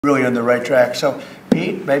really on the right track. So,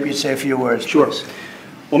 Pete, maybe you'd say a few words. Sure. Please.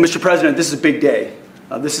 Well, Mr. President, this is a big day.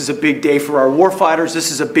 This is a big day for our warfighters. This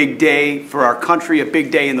is a big day for our country, a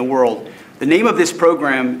big day in the world. The name of this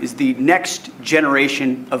program is the Next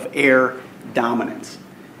Generation of Air Dominance.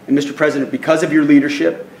 And Mr. President, because of your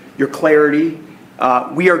leadership, your clarity,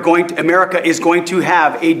 America is going to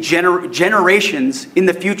have generations in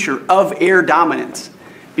the future of air dominance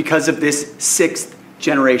because of this sixth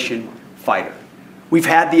generation fighter. We've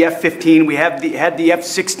had the F-15, we had the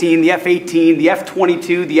F-16, the F-18, the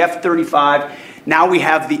F-22, the F-35. Now we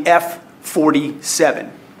have the F-47,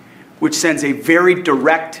 which sends a very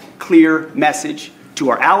direct, clear message to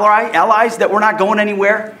our allies that we're not going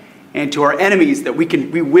anywhere, and to our enemies that we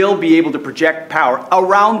will be able to project power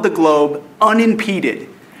around the globe unimpeded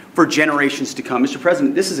for generations to come. Mr.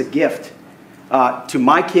 President, this is a gift to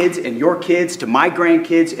my kids and your kids, to my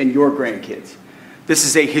grandkids and your grandkids. This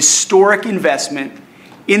is a historic investment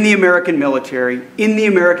in the American military, in the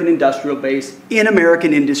American industrial base, in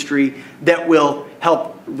American industry that will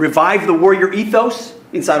help revive the warrior ethos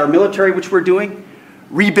inside our military, which we're doing,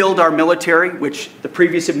 rebuild our military, which the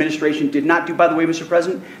previous administration did not do, by the way, Mr.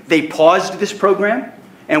 President. They paused this program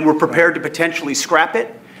and were prepared to potentially scrap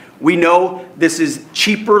it. We know this is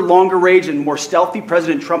cheaper, longer range, and more stealthy.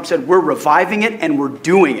 President Trump said we're reviving it and we're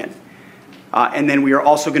doing it. And then we are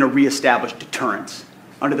also going to reestablish deterrence.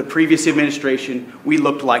 Under the previous administration, we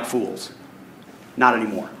looked like fools. Not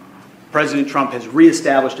anymore. President Trump has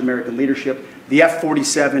reestablished American leadership. The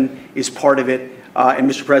F-47 is part of it. And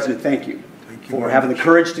Mr. President, thank you for having the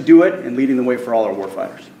courage to do it and leading the way for all our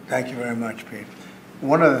warfighters. Thank you very much, Pete.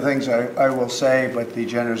 One of the things I will say, but the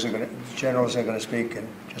generals are going to speak in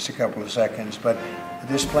just a couple of seconds, but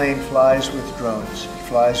this plane flies with drones. It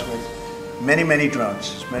flies with many, many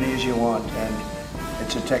drones, as many as you want. And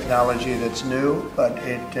it's a technology that's new, but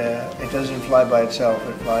it doesn't fly by itself.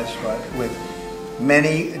 It flies with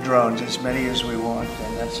many drones, as many as we want,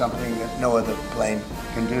 and that's something that no other plane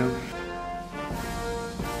can do.